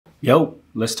Yo,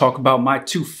 let's talk about my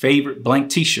two favorite blank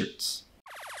t-shirts.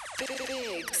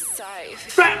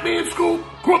 Fat Man Scoop,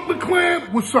 Brooklyn Clan.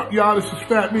 What's up, y'all? This is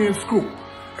Fat Man Scoop.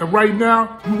 And right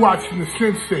now, you watching the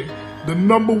sensei, the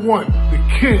number one, the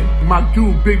king, my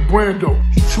dude, Big Brando.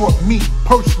 He taught me,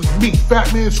 personally, me,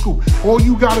 Fat Man Scoop. All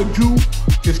you gotta do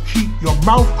is keep your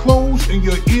mouth closed and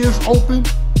your ears open.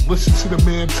 Listen to the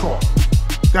man talk.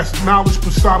 That's knowledge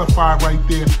personified right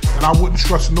there. And I wouldn't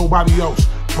trust nobody else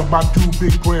but my dude,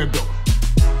 Big Brando.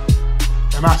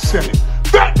 And I said it.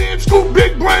 Fat Man Scoop,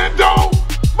 Big Brando.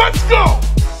 Let's go!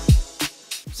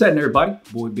 What's happening, everybody?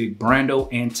 Boy Big Brando,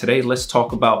 and today let's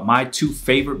talk about my two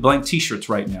favorite blank t-shirts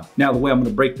right now. Now, the way I'm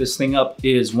gonna break this thing up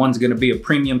is one's gonna be a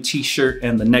premium t-shirt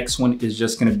and the next one is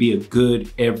just gonna be a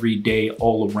good everyday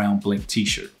all around blank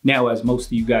t-shirt. Now, as most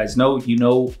of you guys know,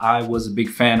 I was a big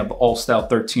fan of All Style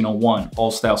 1301, All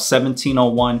Style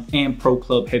 1701, and Pro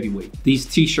Club Heavyweight. These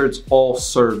t-shirts all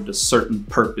served a certain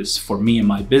purpose for me and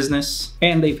my business,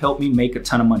 and they've helped me make a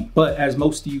ton of money. But as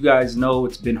most of you guys know,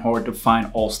 it's been hard to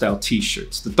find All Style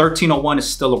t-shirts. The 1301 is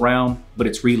still around, but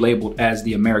it's relabeled as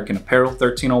the American Apparel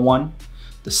 1301.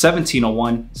 The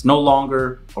 1701 is no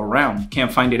longer around. You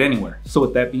can't find it anywhere. So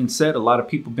with that being said, a lot of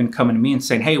people have been coming to me and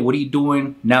saying, hey, what are you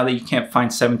doing now that you can't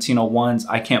find 1701s?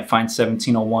 I can't find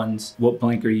 1701s. What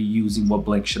blank are you using? What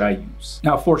blank should I use?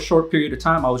 Now, for a short period of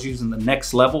time, I was using the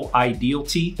Next Level Ideal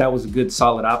Tee. That was a good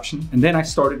solid option. And then I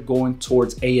started going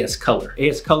towards AS Color.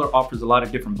 AS Color offers a lot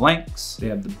of different blanks. They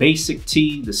have the basic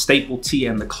tee, the staple tee,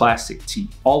 and the classic tee.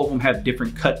 All of them have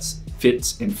different cuts,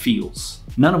 fits, and feels.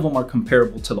 None of them are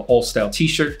comparable to the All Style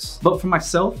t-shirts, but for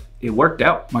myself, it worked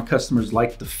out. My customers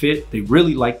liked the fit. They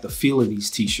really liked the feel of these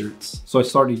t-shirts, so I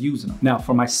started using them. Now,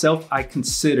 for myself, I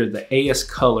consider the AS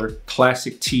Color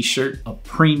Classic t-shirt a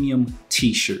premium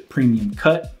t-shirt. Premium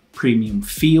cut, premium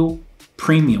feel,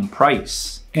 premium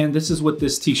price. And this is what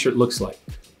this t-shirt looks like.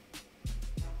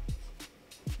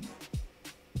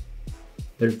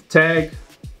 There's the tag.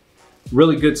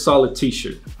 Really good solid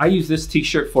t-shirt. I use this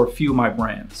t-shirt for a few of my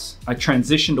brands. I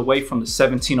transitioned away from the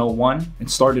 1701 and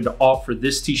started to offer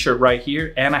this t-shirt right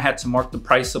here, and I had to mark the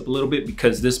price up a little bit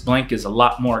because this blank is a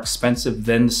lot more expensive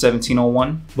than the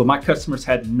 1701, but my customers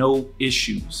had no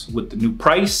issues with the new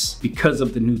price because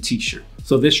of the new t-shirt.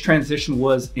 So this transition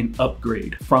was an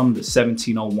upgrade from the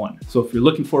 1701. So if you're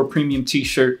looking for a premium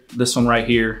t-shirt, this one right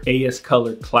here, AS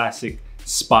Color Classic,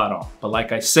 spot on. But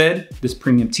like I said, this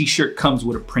premium t-shirt comes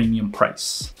with a premium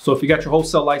price. So if you got your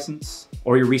wholesale license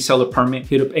or your reseller permit,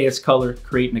 hit up AS Color,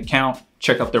 create an account,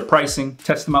 check out their pricing,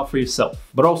 test them out for yourself.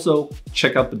 But also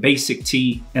check out the basic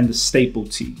tee and the staple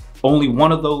tee. Only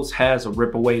one of those has a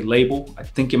rip away label. I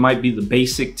think it might be the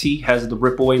basic tee has the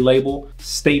rip away label.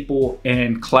 Staple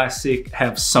and classic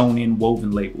have sewn in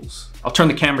woven labels. I'll turn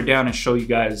the camera down and show you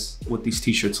guys what these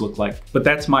t-shirts look like. But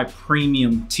that's my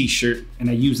premium t-shirt, and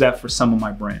I use that for some of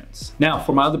my brands. Now,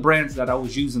 for my other brands that I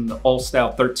was using the All Style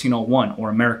 1301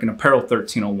 or American Apparel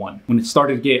 1301. When it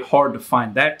started to get hard to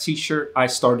find that t-shirt, I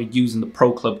started using the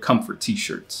Pro Club Comfort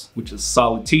t-shirts, which is a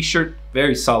solid t-shirt,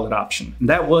 very solid option. And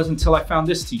that was until I found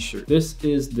this t-shirt. This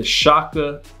is the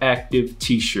Shaka Active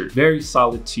t-shirt. Very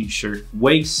solid t-shirt,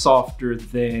 way softer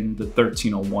than the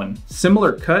 1301.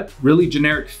 Similar cut, really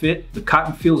generic fit. The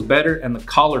cotton feels better and the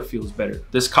collar feels better.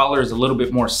 This collar is a little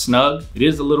bit more snug. It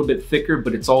is a little bit thicker,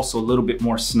 but it's also a little bit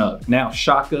more snug. Now,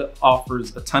 Shaka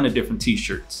offers a ton of different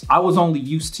t-shirts. I was only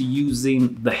used to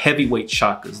using the heavyweight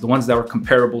Shakas, the ones that were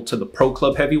comparable to the Pro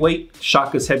Club Heavyweight.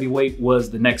 Shaka's Heavyweight was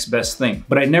the next best thing,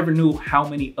 but I never knew how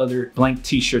many other blank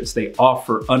t-shirts they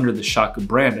offer under the Shaka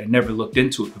brand. I never looked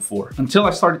into it before until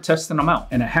I started testing them out.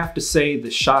 And I have to say the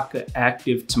Shaka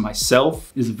Active to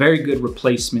myself is a very good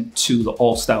replacement to the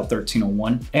All Style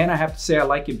 1301. And I have to say I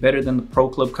like it better than the Pro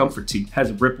Club Comfort Tee. Has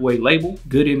a rip away label,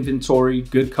 good inventory,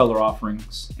 good color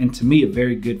offerings, and to me a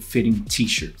very good fitting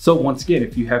t-shirt. So once again,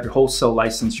 if you have your wholesale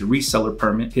license, your reseller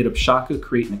permit, hit up Shaka,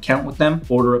 create an account with them,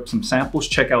 order up some samples,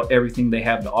 check out everything they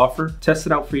have to offer, test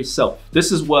it out for yourself.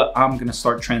 This is what I'm gonna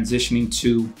start transitioning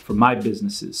to for my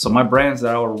businesses. So my brands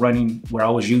that I were running where I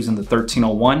was using the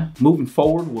 1301, moving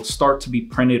forward will start to be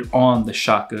printed on the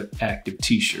Shaka Active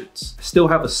t-shirts. I still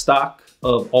have a stock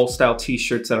of All Style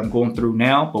t-shirts that I'm going through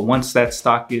now, but once that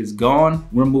stock is gone,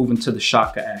 we're moving to the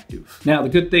Shaka Active. Now, the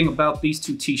good thing about these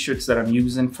two t-shirts that I'm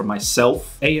using for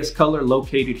myself, AS Color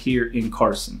located here in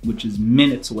Carson, which is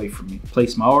minutes away from me.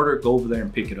 Place my order, go over there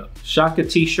and pick it up. Shaka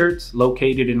t-shirts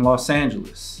located in Los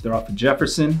Angeles. They're off of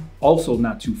Jefferson, also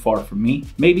not too far from me,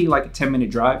 maybe like a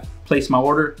 10-minute drive. Place my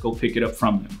order, go pick it up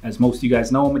from them. As most of you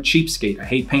guys know, I'm a cheapskate. I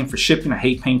hate paying for shipping, I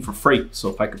hate paying for freight. So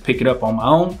if I could pick it up on my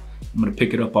own, I'm gonna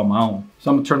pick it up on my own. So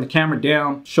I'm gonna turn the camera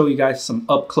down, show you guys some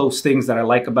up close things that I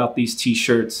like about these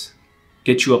t-shirts,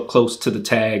 get you up close to the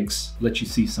tags, let you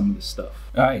see some of the stuff.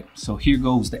 All right, so here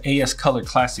goes the AS Color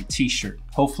Classic t-shirt.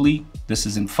 Hopefully this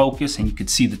is in focus and you can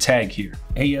see the tag here.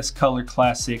 AS Color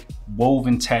Classic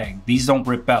woven tag. These don't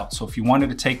rip out. So if you wanted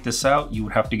to take this out, you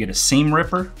would have to get a seam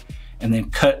ripper and then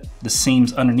cut the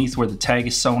seams underneath where the tag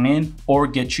is sewn in, or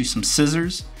get you some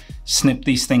scissors, snip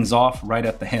these things off right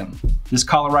at the hem. This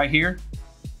collar right here,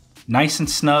 nice and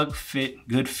snug fit,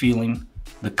 good feeling.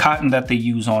 The cotton that they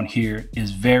use on here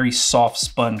is very soft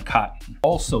spun cotton.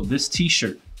 Also, this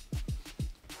t-shirt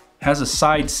has a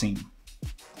side seam.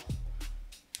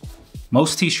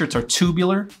 Most t-shirts are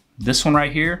tubular. This one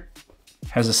right here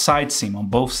has a side seam on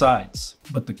both sides.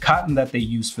 But the cotton that they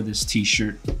use for this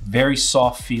t-shirt, very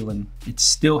soft feeling. It's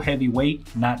still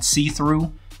heavyweight, not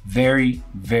see-through. Very,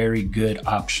 very good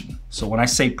option. So when I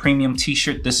say premium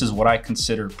t-shirt, this is what I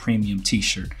consider a premium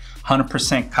t-shirt.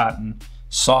 100% cotton,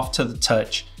 soft to the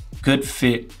touch, good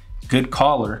fit, good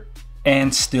collar,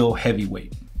 and still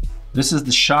heavyweight. This is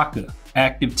the Shaka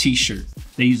Active t-shirt.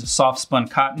 They use a soft spun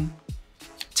cotton.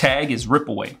 Tag is rip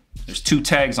away. There's two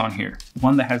tags on here.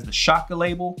 One that has the Shaka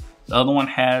label, the other one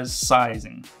has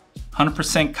sizing.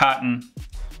 100% cotton,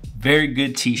 very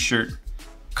good t-shirt.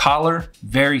 Collar,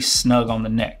 very snug on the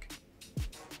neck.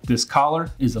 This collar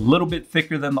is a little bit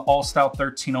thicker than the All Style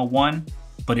 1301,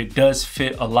 but it does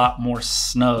fit a lot more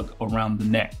snug around the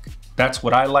neck. That's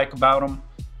what I like about them.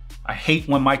 I hate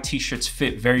when my t-shirts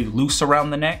fit very loose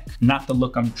around the neck, not the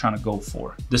look I'm trying to go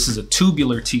for. This is a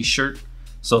tubular t-shirt.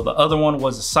 So the other one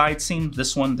was a side seam.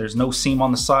 This one, there's no seam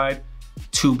on the side.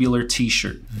 Tubular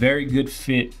t-shirt. Very good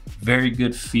fit, very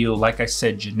good feel. Like I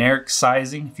said, generic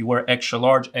sizing. If you wear extra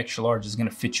large is gonna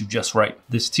fit you just right.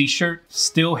 This t-shirt,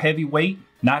 still heavyweight.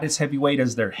 Not as heavyweight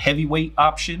as their heavyweight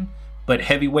option, but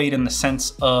heavyweight in the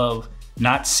sense of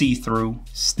not see-through,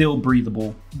 still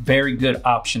breathable. Very good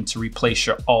option to replace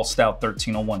your All Style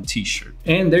 1301 t-shirt.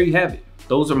 And there you have it.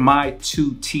 Those are my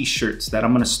two t-shirts that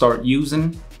I'm gonna start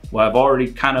using. Well, I've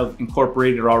already kind of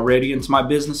incorporated already into my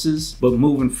businesses, but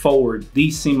moving forward,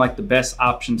 these seem like the best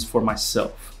options for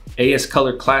myself. AS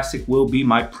Color Classic will be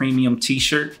my premium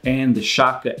t-shirt, and the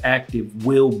Shaka Active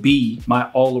will be my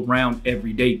all-around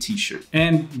everyday t-shirt.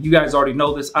 And you guys already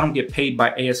know this, I don't get paid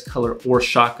by AS Color or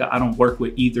Shaka. I don't work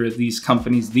with either of these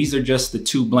companies. These are just the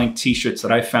two blank t-shirts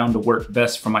that I found to work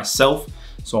best for myself.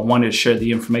 So I wanted to share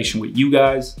the information with you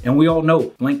guys. And we all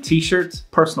know blank t-shirts,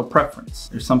 personal preference.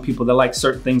 There's some people that like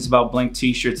certain things about blank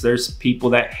t-shirts. There's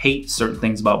people that hate certain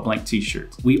things about blank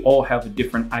t-shirts. We all have a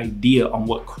different idea on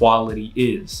what quality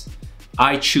is.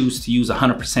 I choose to use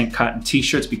 100% cotton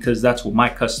t-shirts because that's what my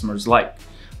customers like.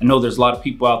 I know there's a lot of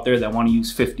people out there that want to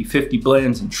use 50-50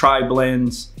 blends and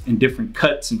tri-blends and different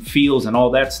cuts and feels and all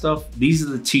that stuff. These are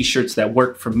the t-shirts that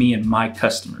work for me and my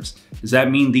customers. Does that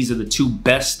mean these are the two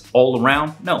best all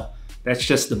around? No, that's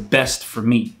just the best for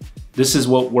me. This is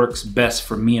what works best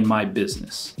for me and my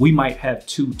business. We might have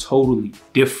two totally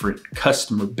different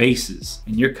customer bases,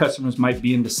 and your customers might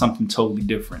be into something totally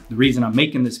different. The reason I'm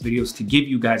making this video is to give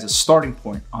you guys a starting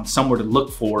point on somewhere to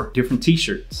look for different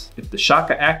t-shirts. If the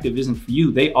Shaka Active isn't for you,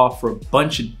 they offer a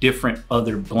bunch of different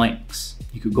other blanks.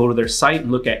 You could go to their site and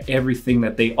look at everything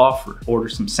that they offer. Order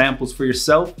some samples for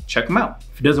yourself, check them out.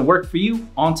 If it doesn't work for you,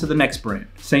 on to the next brand.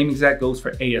 Same exact goes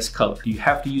for AS Color. Do you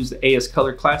have to use the AS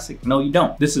Color Classic? No, you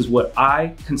don't. This is what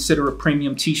I consider a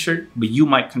premium t-shirt, but you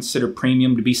might consider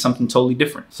premium to be something totally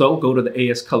different. So go to the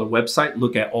AS Color website,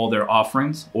 look at all their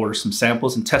offerings, order some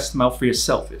samples and test them out for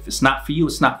yourself. If it's not for you,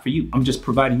 it's not for you. I'm just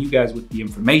providing you guys with the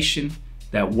information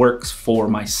that works for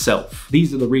myself.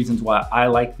 These are the reasons why I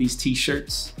like these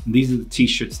t-shirts. These are the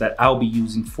t-shirts that I'll be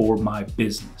using for my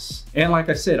business. And like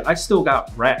I said, I still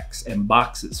got racks and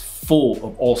boxes full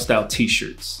of all style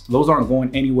t-shirts. Those aren't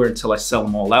going anywhere until I sell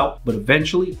them all out, but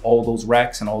eventually all those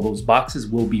racks and all those boxes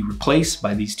will be replaced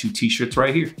by these two t-shirts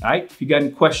right here. All right, if you got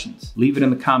any questions, leave it in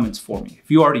the comments for me.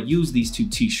 If you already use these two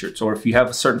t-shirts, or if you have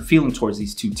a certain feeling towards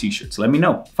these two t-shirts, let me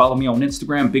know. Follow me on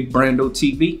Instagram, Big Brando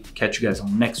TV. Catch you guys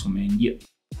on the next one, man. Yeah.